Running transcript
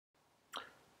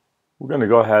We're going to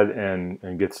go ahead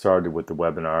and get started with the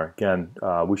webinar. Again,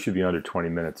 we should be under 20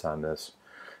 minutes on this.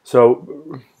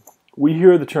 So we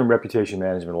hear the term reputation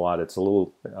management a lot. It's a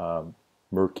little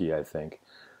murky, I think.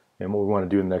 And what we want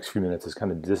to do in the next few minutes is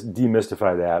kind of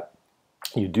demystify that.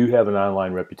 You do have an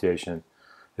online reputation.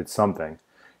 It's something.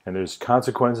 And there's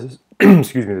consequences,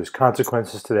 excuse me, there's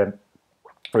consequences to that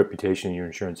reputation your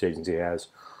insurance agency has,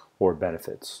 or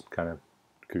benefits. Kind of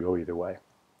could go either way.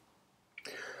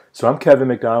 So I'm Kevin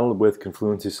McDonald with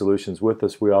Confluency Solutions. With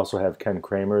us, we also have Ken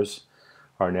Kramers,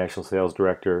 our National Sales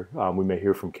Director. We may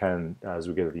hear from Ken as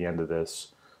we get to the end of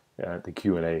this, the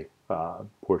Q&A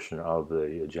portion of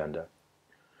the agenda.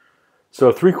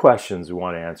 So 3 questions we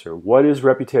want to answer. What is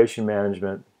reputation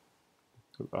management?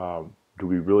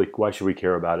 Why should we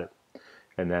care about it?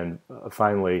 And then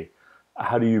finally,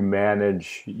 how do you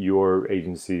manage your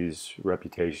agency's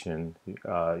reputation,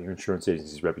 your insurance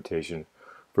agency's reputation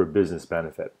for business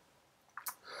benefit?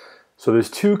 So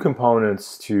there's 2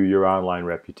 components to your online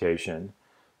reputation.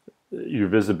 Your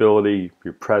visibility,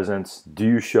 your presence. Do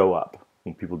you show up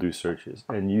when people do searches?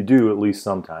 And you do, at least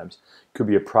sometimes. It could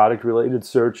be a product-related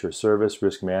search or service,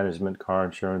 risk management, car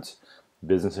insurance,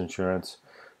 business insurance.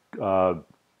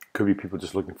 Could be people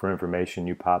just looking for information,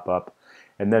 you pop up.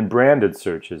 And then branded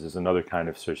searches is another kind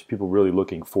of search. People really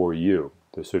looking for you.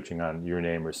 They're searching on your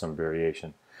name or some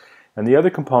variation. And the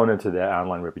other component to that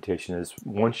online reputation is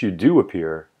once you do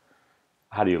appear,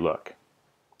 how do you look?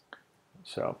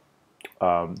 So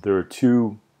there are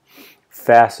 2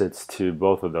 facets to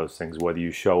both of those things, whether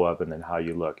you show up and then how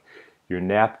you look. Your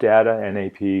NAP data,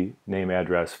 NAP, name,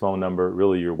 address, phone number,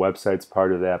 really your website's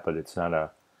part of that, but it's not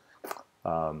a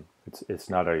good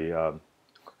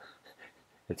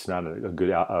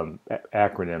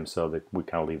acronym, so that we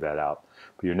kind of leave that out.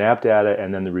 But your NAP data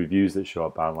and then the reviews that show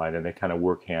up online, and they kind of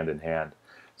work hand in hand.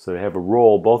 So they have a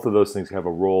role, both of those things have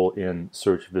a role in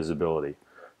search visibility.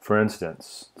 For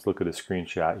instance, let's look at a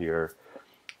screenshot here.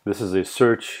 This is a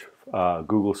search,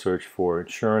 Google search for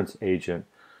insurance agent,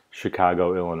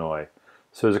 Chicago, Illinois.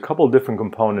 So there's a couple of different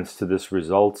components to this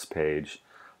results page.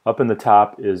 Up in the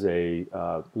top is a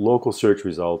local search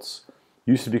results.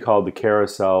 Used to be called the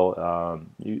carousel.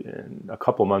 A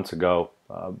couple months ago,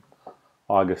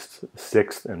 August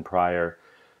 6th and prior,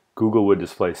 Google would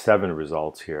display 7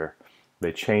 results here.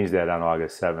 They changed that on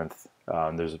August 7th.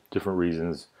 There's different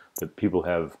reasons that people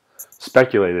have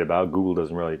speculated about. Google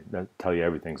doesn't really tell you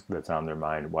everything that's on their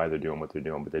mind, why they're doing what they're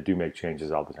doing, but they do make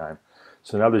changes all the time.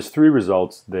 So now there's 3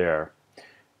 results there.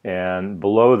 And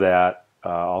below that,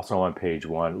 also on page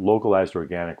 1, localized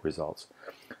organic results.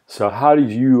 So how do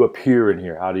you appear in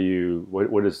here? How do you,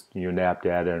 what is your NAP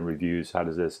data and reviews? How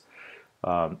does this,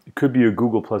 it could be a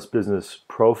Google Plus Business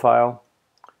profile,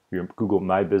 your Google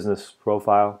My Business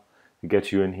profile. It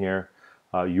gets you in here.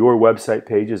 Your website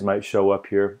pages might show up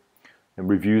here, and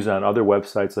reviews on other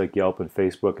websites like Yelp and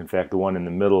Facebook. In fact, the one in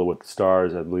the middle with the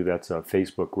stars, I believe that's a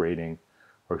Facebook rating,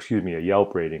 or excuse me, a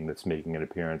Yelp rating that's making an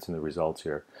appearance in the results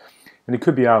here. And it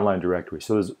could be online directory.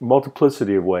 So there's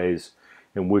multiplicity of ways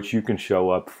in which you can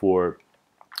show up for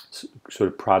sort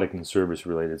of product and service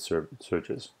related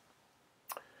searches.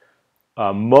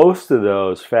 Most of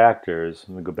those factors,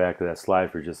 I'm going to go back to that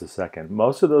slide for just a second,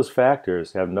 most of those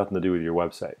factors have nothing to do with your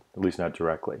website, at least not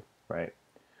directly, right?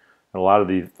 And a lot of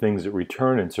the things that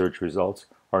return in search results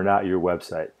are not your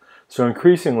website. So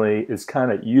increasingly, it's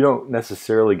kind of, you don't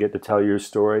necessarily get to tell your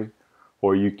story,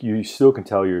 or you still can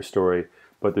tell your story,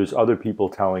 but there's other people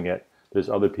telling it. There's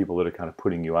other people that are kind of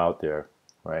putting you out there,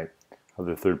 right?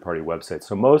 Other third-party websites.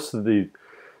 So most of the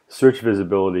search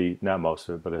visibility, not most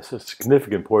of it, but a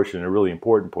significant portion, a really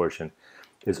important portion,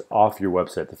 is off your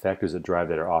website. The factors that drive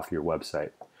that are off your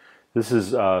website. This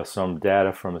is some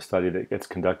data from a study that gets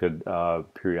conducted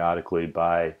periodically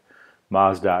by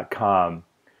Moz.com.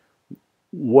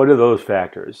 What are those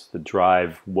factors that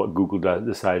drive what Google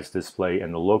decides to display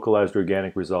in the localized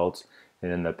organic results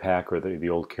and in the PAC, or the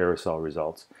old carousel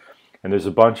results? And there's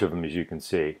a bunch of them, as you can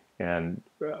see. And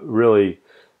really,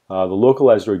 the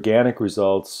localized organic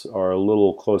results are a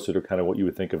little closer to kind of what you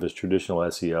would think of as traditional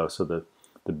SEO. So the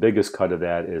biggest cut of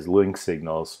that is link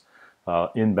signals,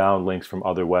 inbound links from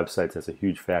other websites. That's a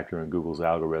huge factor in Google's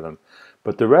algorithm.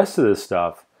 But the rest of this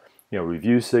stuff,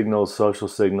 review signals, social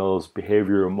signals,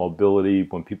 behavioral mobility.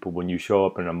 When you show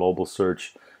up in a mobile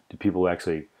search, do people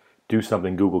actually do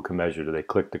something Google can measure? Do they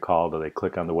click the call? Do they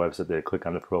click on the website? Do they click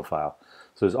on the profile?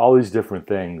 So there's all these different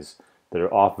things that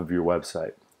are off of your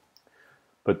website.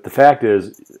 But the fact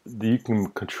is, you can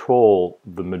control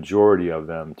the majority of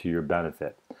them to your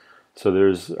benefit. So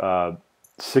there's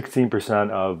 16%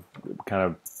 of kind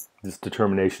of this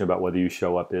determination about whether you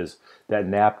show up is that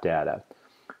NAP data.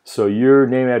 So your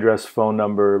name, address, phone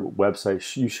number,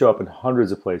 website, you show up in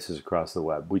hundreds of places across the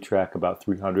web. We track about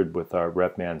 300 with our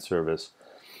RepMan service.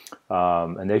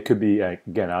 And they could be,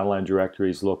 again, online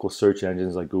directories, local search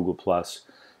engines like Google+.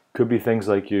 Could be things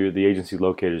like the agency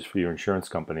locators for your insurance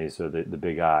companies, or the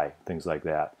Big I, things like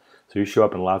that. So you show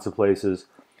up in lots of places.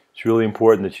 It's really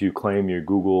important that you claim your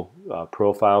Google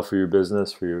profile for your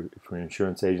business, for your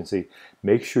insurance agency.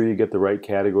 Make sure you get the right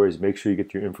categories. Make sure you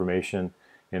get your information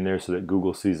in there so that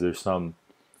Google sees there's something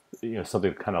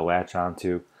to kind of latch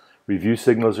onto. Review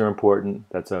signals are important.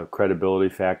 That's a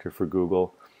credibility factor for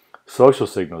Google. Social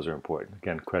signals are important.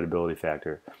 Again, credibility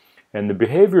factor. And the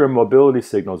behavior and mobility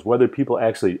signals, whether people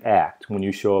actually act when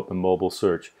you show up in mobile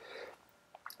search,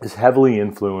 is heavily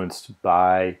influenced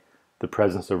by the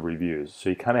presence of reviews. So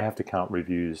you kind of have to count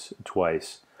reviews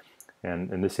twice.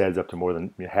 And this adds up to more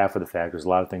than half of the factors. A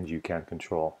lot of things you can't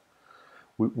control.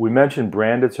 We mentioned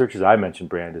branded searches. I mentioned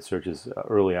branded searches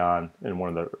early on in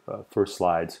one of the first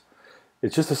slides.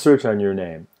 It's just a search on your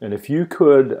name. And if you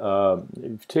could if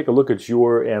you take a look at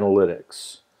your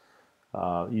analytics,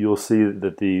 you'll see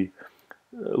that the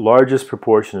largest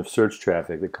proportion of search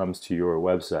traffic that comes to your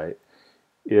website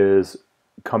is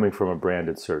coming from a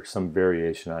branded search, some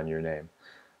variation on your name.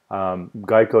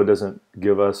 Geico doesn't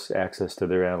give us access to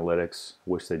their analytics.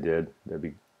 Wish they did. That'd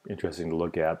be interesting to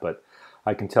look at. But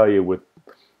I can tell you, with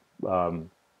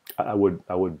I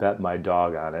would bet my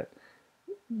dog on it.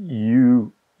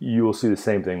 You will see the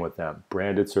same thing with them.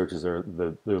 Branded searches are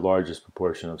the largest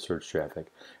proportion of search traffic,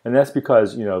 and that's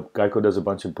because Geico does a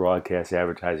bunch of broadcast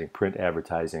advertising, print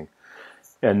advertising.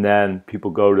 And then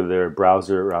people go to their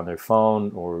browser on their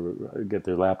phone or get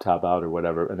their laptop out or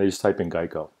whatever, and they just type in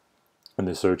Geico in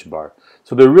the search bar.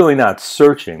 So they're really not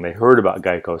searching. They heard about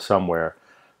Geico somewhere,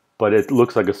 but it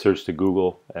looks like a search to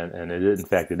Google, and in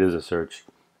fact, it is a search.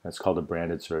 It's called a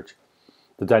branded search.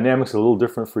 The dynamics are a little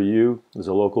different for you as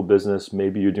a local business.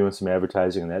 Maybe you're doing some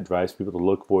advertising, and that drives people to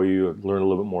look for you or learn a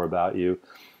little bit more about you.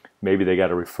 Maybe they got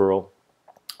a referral.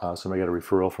 Somebody got a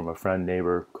referral from a friend,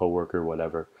 neighbor, coworker,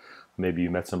 whatever. Maybe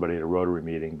you met somebody at a Rotary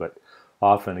meeting, but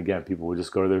often, again, people will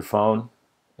just go to their phone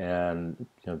and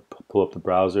pull up the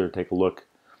browser, take a look,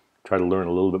 try to learn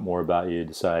a little bit more about you,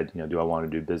 decide, do I want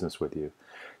to do business with you?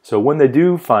 So when they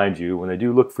do find you, when they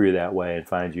do look for you that way and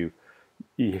find you,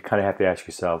 you kind of have to ask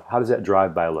yourself, how does that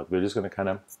drive-by look? They're just going to kind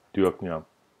of do a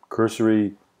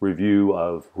cursory review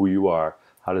of who you are.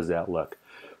 How does that look?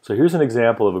 So here's an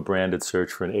example of a branded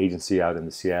search for an agency out in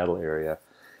the Seattle area.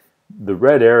 The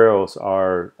red arrows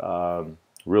are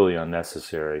really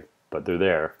unnecessary, but they're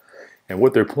there. And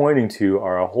what they're pointing to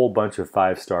are a whole bunch of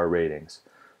 5-star ratings.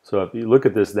 So if you look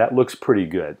at this, that looks pretty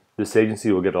good. This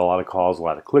agency will get a lot of calls, a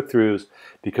lot of click-throughs,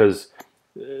 because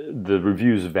the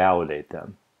reviews validate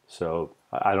them. So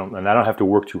I don't have to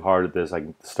work too hard at this.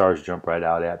 The stars jump right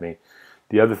out at me.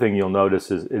 The other thing you'll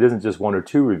notice is it isn't just 1 or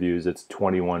 2 reviews, it's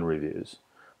 21 reviews,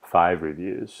 5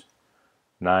 reviews,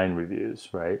 9 reviews,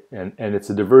 right? And it's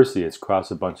a diversity. It's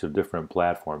across a bunch of different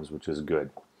platforms, which is good.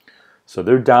 So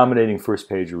they're dominating first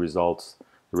page of results.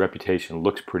 The reputation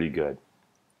looks pretty good.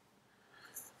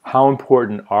 How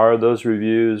important are those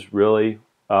reviews, really?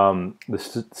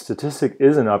 The statistic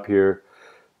isn't up here,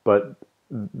 but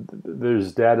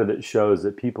there's data that shows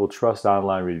that people trust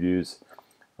online reviews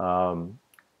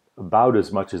about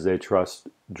as much as they trust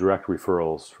direct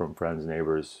referrals from friends,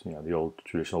 neighbors, the old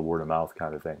traditional word of mouth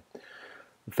kind of thing.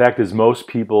 The fact is, most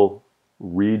people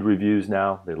read reviews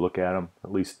now. They look at them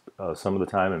at least some of the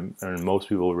time, and most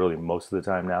people really most of the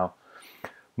time now.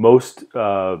 Most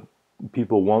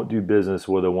people won't do business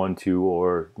with a 1, 2,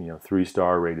 or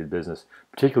 3-star rated business,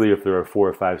 particularly if there are 4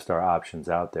 or 5-star options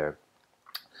out there.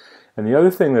 And the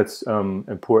other thing that's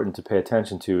important to pay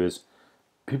attention to is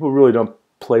people really don't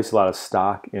place a lot of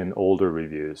stock in older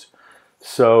reviews.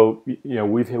 So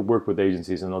we've worked with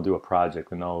agencies, and they'll do a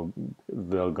project, and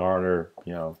they'll garner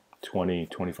 20,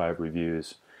 25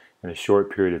 reviews in a short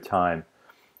period of time.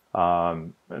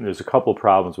 And there's a couple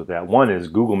problems with that. One is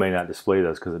Google may not display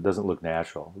those because it doesn't look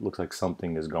natural. It looks like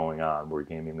something is going on. We're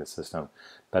gaming the system.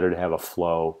 Better to have a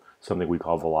flow, something we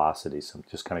call velocity, so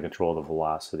just kind of control the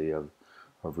velocity of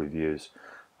reviews.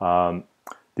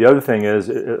 The other thing is,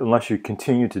 unless you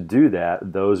continue to do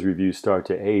that, those reviews start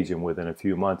to age, and within a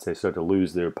few months they start to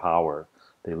lose their power.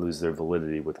 They lose their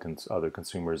validity with other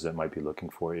consumers that might be looking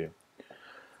for you.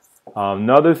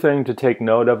 Another thing to take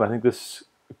note of, I think this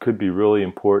could be really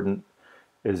important,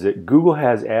 is that Google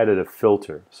has added a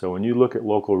filter. So when you look at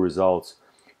local results,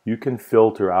 you can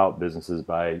filter out businesses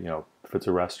by, if it's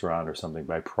a restaurant or something,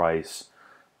 by price.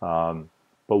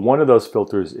 But one of those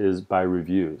filters is by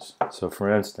reviews. So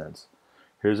for instance,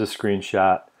 here's a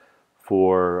screenshot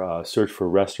for search for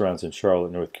restaurants in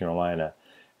Charlotte, North Carolina.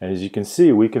 And as you can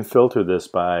see, we can filter this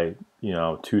by,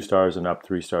 2 stars and up,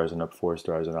 3 stars and up, 4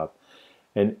 stars and up.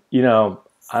 And, I don't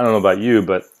know about you,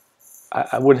 but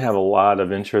I wouldn't have a lot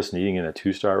of interest in eating in a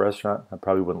 2-star restaurant. I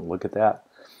probably wouldn't look at that.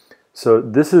 So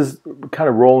this is kind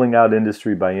of rolling out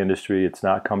industry by industry. It's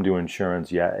not come to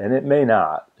insurance yet, and it may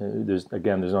not. There's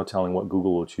no telling what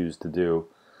Google will choose to do.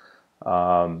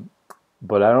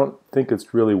 But I don't think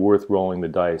it's really worth rolling the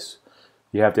dice.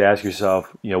 You have to ask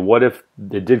yourself, what if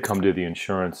it did come to the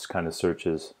insurance kind of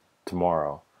searches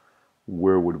tomorrow?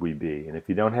 Where would we be? And if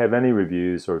you don't have any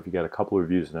reviews, or if you got a couple of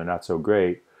reviews and they're not so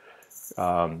great,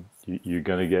 you're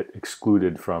going to get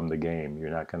excluded from the game. You're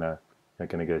not going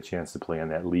to get a chance to play in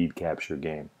that lead capture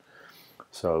game.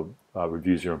 So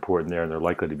reviews are important there, and they're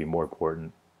likely to be more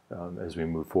important as we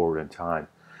move forward in time.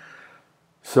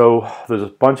 So there's a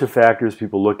bunch of factors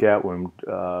people look at when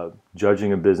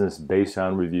judging a business based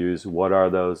on reviews. What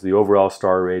are those? The overall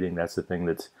star rating, that's the thing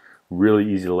that's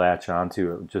really easy to latch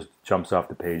onto. It just jumps off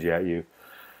the page at you.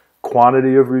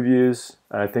 Quantity of reviews,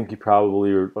 I think you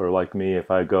probably are like me.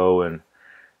 If I go and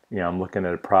I'm looking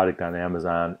at a product on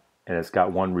Amazon and it's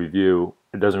got 1 review,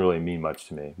 it doesn't really mean much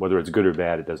to me. Whether it's good or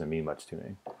bad, it doesn't mean much to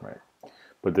me, right?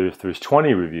 But if there's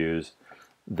 20 reviews,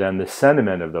 then the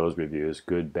sentiment of those reviews,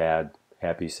 good, bad,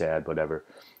 happy, sad, whatever,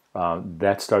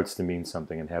 that starts to mean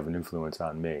something and have an influence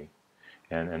on me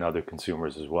and other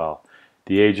consumers as well.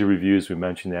 The age of reviews, we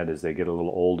mentioned that as they get a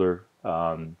little older,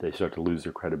 they start to lose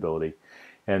their credibility.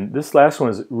 And this last one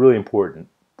is really important.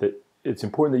 That it's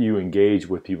important that you engage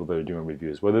with people that are doing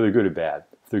reviews, whether they're good or bad.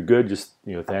 If they're good, just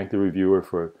thank the reviewer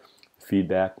for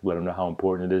feedback, let them know how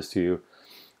important it is to you,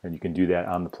 and you can do that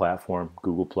on the platform,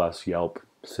 Google+, Yelp,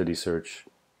 CitySearch,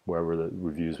 wherever the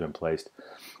review's been placed.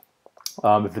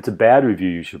 If it's a bad review,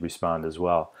 you should respond as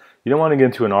well. You don't want to get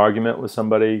into an argument with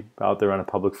somebody out there on a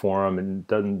public forum, and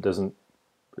it doesn't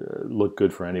look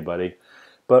good for anybody.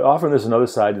 But often there's another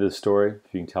side to this story,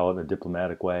 if you can tell it in a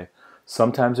diplomatic way.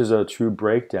 Sometimes there's a true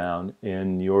breakdown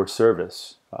in your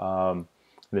service. And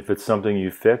if it's something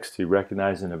you fixed, you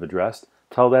recognize and have addressed,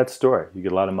 tell that story. You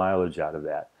get a lot of mileage out of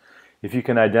that. If you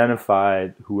can identify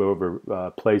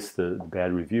whoever placed the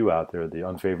bad review out there, the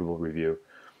unfavorable review,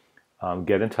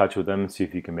 get in touch with them and see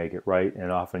if you can make it right.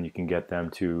 And often you can get them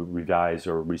to revise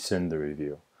or rescind the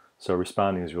review. So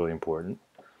responding is really important.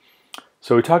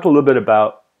 So we talked a little bit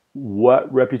about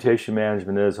what reputation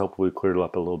management is. Hopefully we cleared it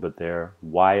up a little bit there.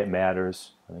 Why it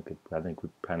matters. I think we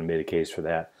kind of made a case for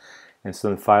that. And so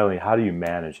then finally, how do you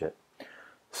manage it?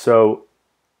 So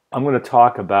I'm going to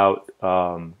talk about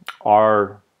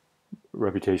our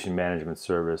reputation management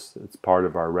service. It's part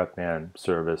of our RepMan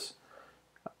service.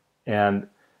 And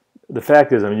the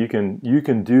fact is, you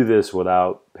can do this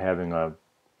without having a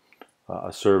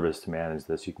service to manage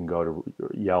this. You can go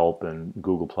to Yelp and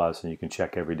Google+, and you can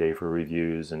check every day for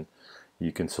reviews, and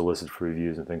you can solicit for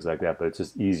reviews and things like that. But it's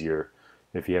just easier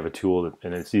if you have a tool,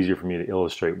 and it's easier for me to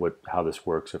illustrate how this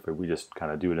works if we just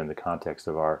kind of do it in the context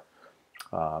of our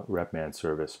RepMan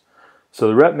service. So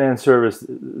the RepMan service,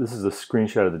 this is a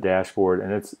screenshot of the dashboard,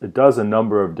 and it does a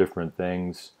number of different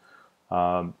things.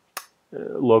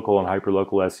 Local and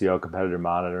hyperlocal SEO, competitor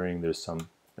monitoring. There's some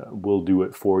we'll do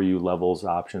it for you levels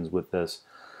options with this,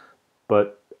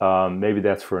 but maybe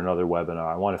that's for another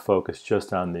webinar. I want to focus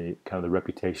just on the kind of the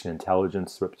reputation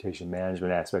intelligence, reputation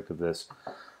management aspect of this.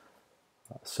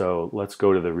 So let's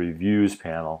go to the reviews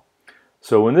panel.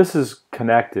 So when this is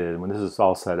connected, when this is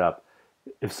all set up,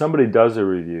 if somebody does a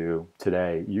review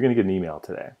today, you're going to get an email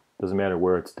today. Doesn't matter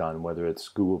where it's done, whether it's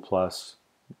Google+,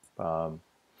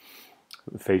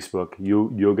 Facebook,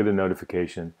 you'll get a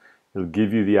notification. It'll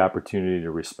give you the opportunity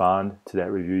to respond to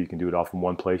that review. You can do it all from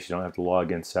one place. You don't have to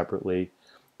log in separately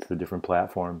to the different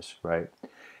platforms, right?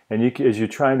 And as you're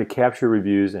trying to capture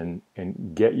reviews and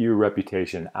get your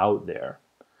reputation out there,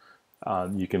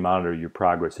 you can monitor your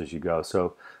progress as you go.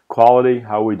 So quality,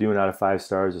 how are we doing out of 5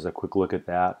 stars? Is a quick look at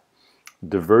that.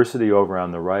 Diversity over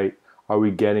on the right. Are we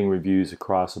getting reviews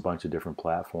across a bunch of different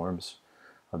platforms?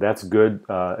 That's good.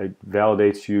 It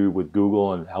validates you with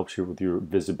Google and helps you with your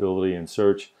visibility in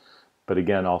search. But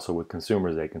again, also with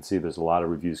consumers, they can see there's a lot of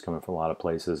reviews coming from a lot of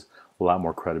places, a lot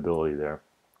more credibility there.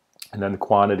 And then the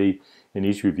quantity in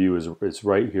each review is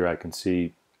right here. I can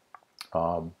see,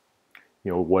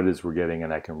 what is we're getting,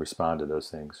 and I can respond to those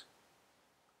things.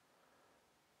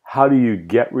 How do you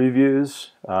get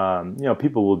reviews?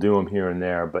 People will do them here and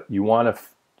there, but you want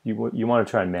to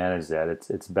try and manage that.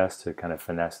 It's best to kind of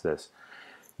finesse this.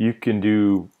 You can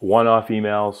do one-off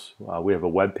emails. We have a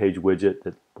web page widget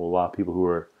that will allow people who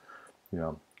are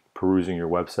perusing your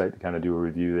website to kind of do a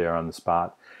review there on the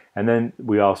spot. And then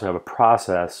we also have a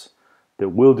process that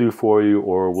we'll do for you,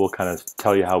 or we'll kind of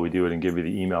tell you how we do it and give you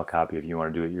the email copy if you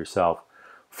want to do it yourself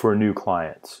for new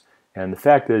clients. And the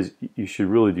fact is, you should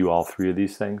really do all three of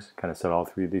these things, kind of set all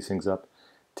three of these things up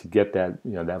to get that,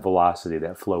 that velocity,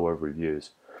 that flow of reviews.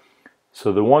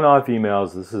 So the one-off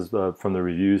emails, this is from the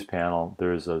reviews panel.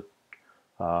 There's an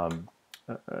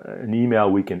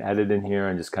email we can edit in here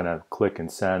and just kind of click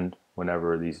and send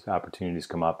whenever these opportunities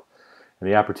come up. And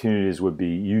the opportunities would be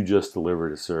you just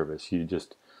delivered a service. You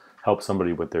just helped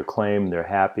somebody with their claim. They're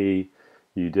happy.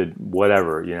 You did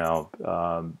whatever, there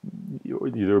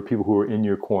are people who are in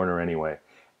your corner anyway.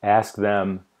 Ask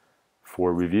them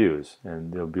for reviews,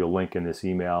 and there'll be a link in this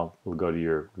email. We'll go to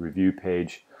your review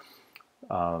page.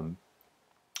 You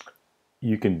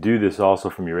can do this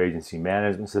also from your agency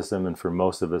management system, and for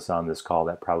most of us on this call,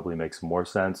 that probably makes more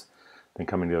sense than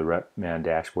coming to the RepMan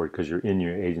dashboard, because you're in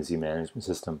your agency management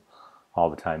system all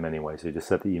the time anyway. So you just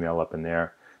set the email up in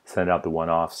there, send out the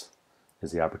one-offs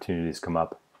as the opportunities come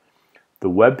up. The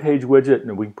web page widget,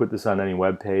 and we can put this on any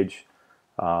web page.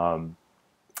 Doesn't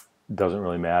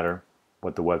really matter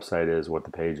what the website is, what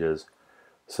the page is.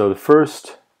 So the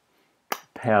first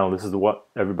panel, this is what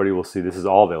everybody will see. This is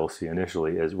all they'll see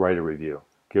initially, is write a review.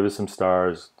 Give us some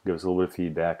stars, give us a little bit of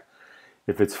feedback.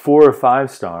 If it's 4 or 5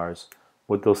 stars,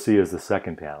 what they'll see is the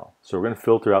second panel. So we're going to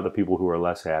filter out the people who are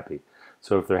less happy.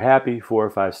 So if they're happy, 4 or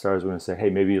 5 stars, we're going to say,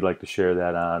 hey, maybe you'd like to share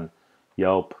that on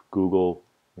Yelp, Google,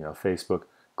 Facebook.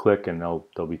 Click and they'll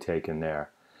be taken there.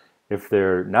 If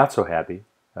they're not so happy,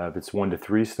 if it's 1 to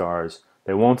 3 stars,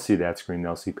 they won't see that screen.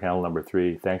 They'll see panel number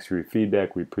 3. Thanks for your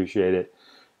feedback. We appreciate it.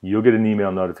 You'll get an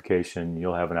email notification.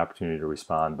 You'll have an opportunity to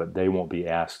respond, but they won't be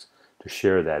asked to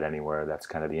share that anywhere. That's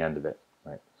kind of the end of it,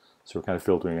 right? So we're kind of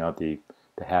filtering out the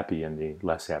happy and the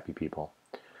less happy people.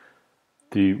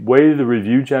 The way the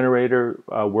review generator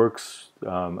works,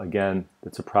 again,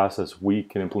 it's a process we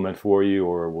can implement for you,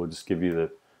 or we'll just give you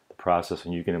the process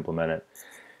and you can implement it.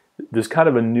 There's kind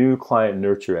of a new client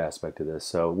nurture aspect to this.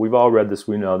 So we've all read this,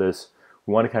 we know this.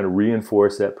 We want to kind of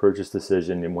reinforce that purchase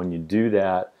decision, and when you do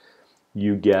that,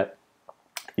 you get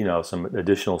some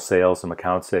additional sales, some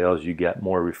account sales, you get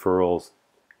more referrals,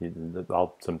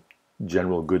 some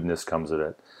general goodness comes of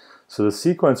it. So the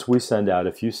sequence we send out,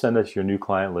 if you send us your new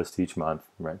client list each month,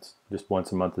 right, just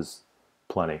once a month is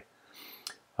plenty,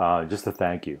 just a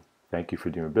thank you. Thank you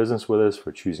for doing business with us,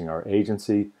 for choosing our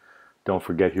agency. Don't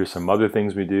forget, here's some other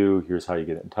things we do. Here's how you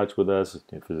get in touch with us.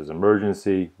 If there's an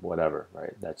emergency, whatever,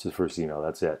 right? That's the first email.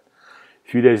 That's it. A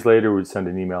few days later, we'd send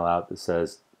an email out that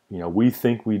says, we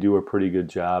think we do a pretty good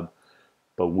job,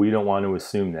 but we don't want to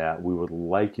assume that. We would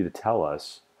like you to tell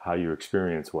us how your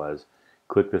experience was.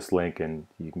 Click this link and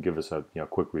you can give us a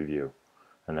quick review.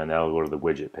 And then that'll go to the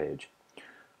widget page.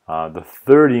 The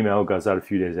third email goes out a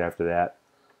few days after that.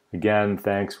 Again,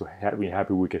 thanks. We're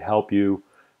happy we could help you.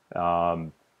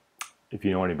 If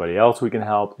you know anybody else we can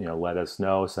help, let us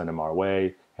know. Send them our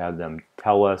way. Have them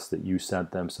tell us that you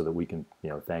sent them so that we can,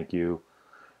 thank you.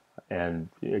 And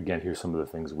again, here's some of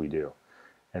the things we do.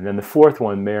 And then the fourth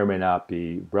one may or may not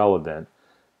be relevant,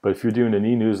 but if you're doing an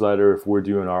e-newsletter, if we're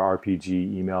doing our RPG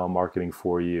email marketing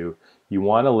for you, you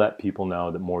want to let people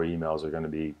know that more emails are going to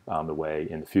be on the way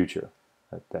in the future.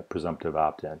 That presumptive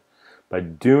opt-in. By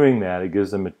doing that, it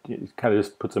gives them, it kind of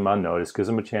just puts them on notice, gives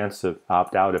them a chance to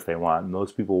opt out if they want.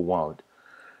 Most people won't,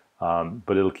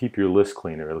 but it'll keep your list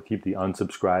cleaner. It'll keep the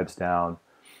unsubscribes down.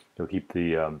 It'll keep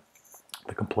the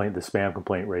spam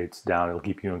complaint rates down. It'll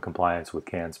keep you in compliance with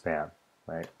CAN-SPAM,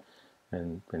 right?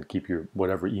 And keep your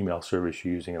whatever email service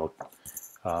you're using. It'll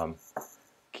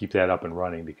keep that up and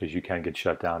running, because you can get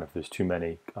shut down if there's too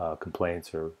many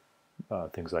complaints or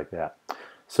things like that.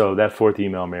 So that fourth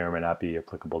email may or may not be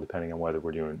applicable depending on whether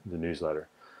we're doing the newsletter.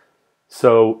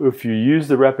 So if you use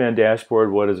the RepMan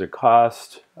dashboard, what does it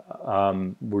cost?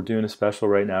 We're doing a special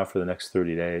right now for the next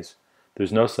 30 days.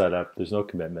 There's no setup, there's no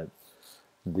commitment.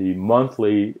 The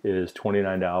monthly is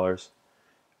 $29.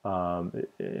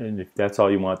 And if that's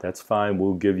all you want, that's fine.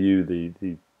 We'll give you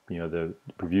the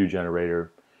review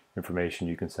generator information.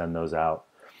 You can send those out.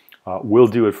 We'll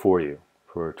do it for you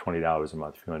for $20 a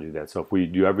month if you want to do that. So if we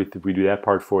do that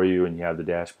part for you and you have the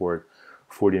dashboard,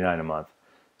 $49 a month.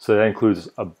 So that includes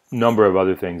a number of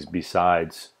other things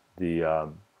besides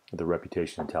the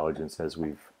reputation intelligence, as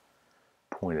we've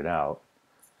pointed out,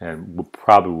 and we'll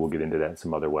probably get into that in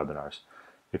some other webinars.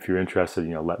 If you're interested,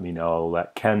 let me know,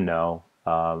 let Ken know,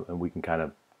 and we can kind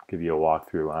of give you a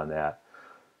walkthrough on that.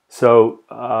 So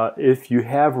if you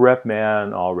have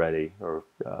RepMan already, or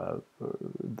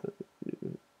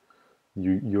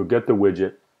you'll get the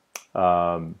widget.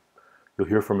 You'll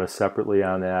hear from us separately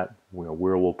on that,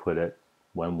 where we'll put it,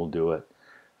 when we'll do it.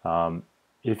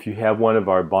 If you have one of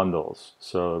our bundles,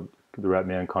 so the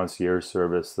Repman Concierge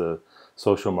Service, the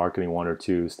Social Marketing 1 or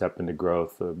 2, Step into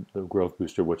Growth, the Growth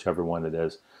Booster, whichever one it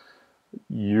is,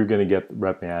 you're going to get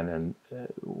Repman and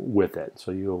with it.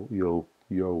 So you'll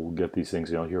get these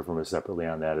things. You'll hear from us separately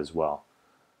on that as well.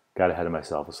 Got ahead of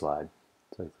myself a slide.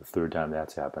 It's like the third time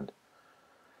that's happened.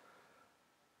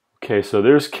 Okay, so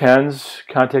there's Ken's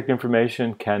contact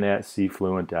information,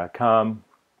 ken@cfluent.com.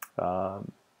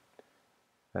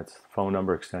 That's phone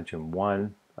number, extension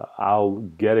 1. I'll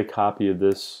get a copy of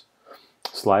this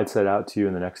slide set out to you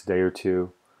in the next day or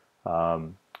two.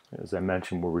 As I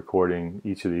mentioned, we're recording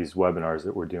each of these webinars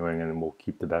that we're doing, and we'll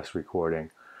keep the best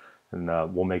recording. And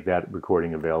we'll make that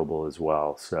recording available as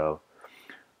well. So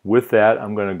with that,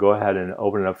 I'm going to go ahead and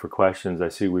open it up for questions. I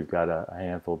see we've got a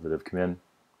handful that have come in,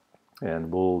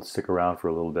 and we'll stick around for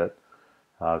a little bit.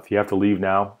 If you have to leave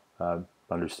now,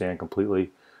 understand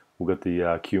completely. We'll get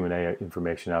the Q&A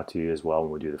information out to you as well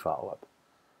when we do the follow-up.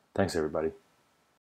 Thanks, everybody.